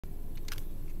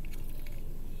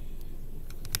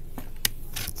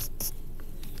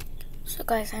So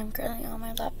guys, I'm currently on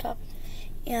my laptop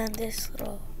and this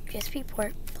little USB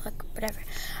port plug, whatever.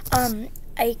 I'm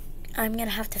gonna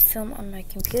have to film on my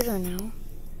computer now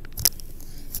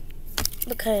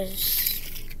because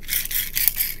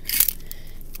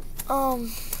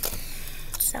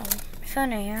so my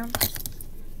phone right here.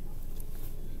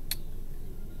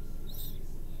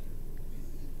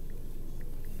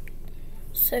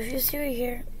 So if you see right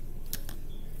here,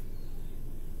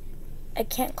 I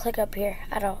can't click up here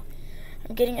at all.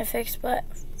 I'm getting it fixed, but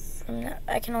from that,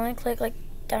 I can only click like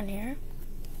down here.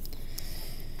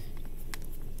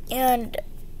 And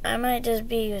I might just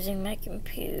be using my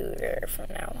computer from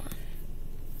now on,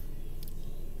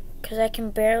 because I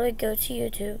can barely go to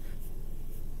YouTube.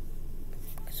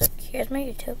 So here's my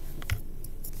YouTube.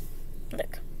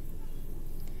 Look.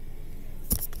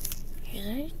 Here's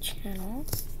my channel.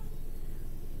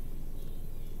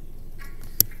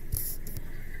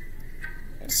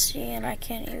 Let's see, and I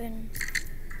can't even.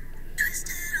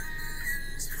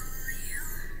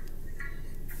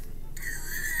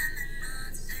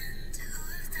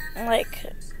 Like,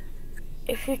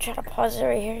 if you try to pause it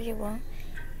right here, you won't.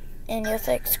 And you have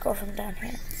to like scroll from down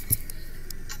here.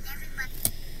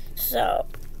 So,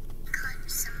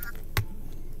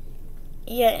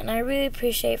 yeah, and I really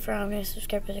appreciate for how many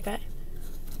subscribers I got.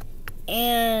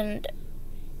 And,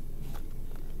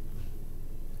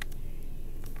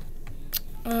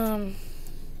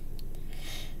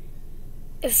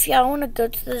 if y'all want to go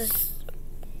to this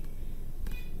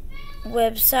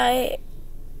website,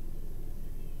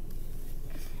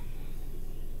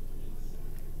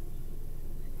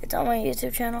 it's on my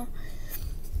YouTube channel.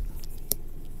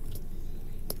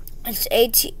 It's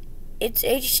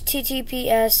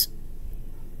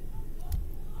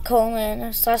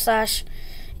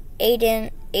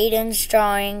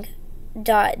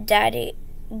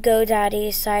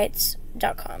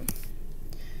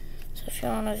So if you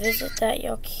want to visit that,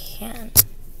 you can.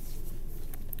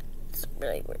 It's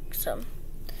really weird. So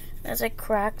there's like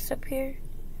cracks up here.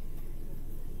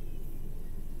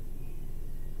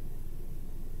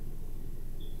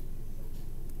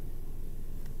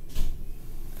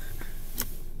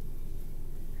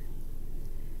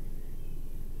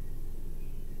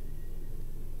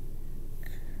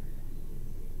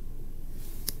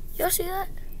 Y'all see that?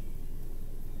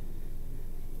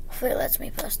 Hopefully it lets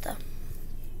me post though.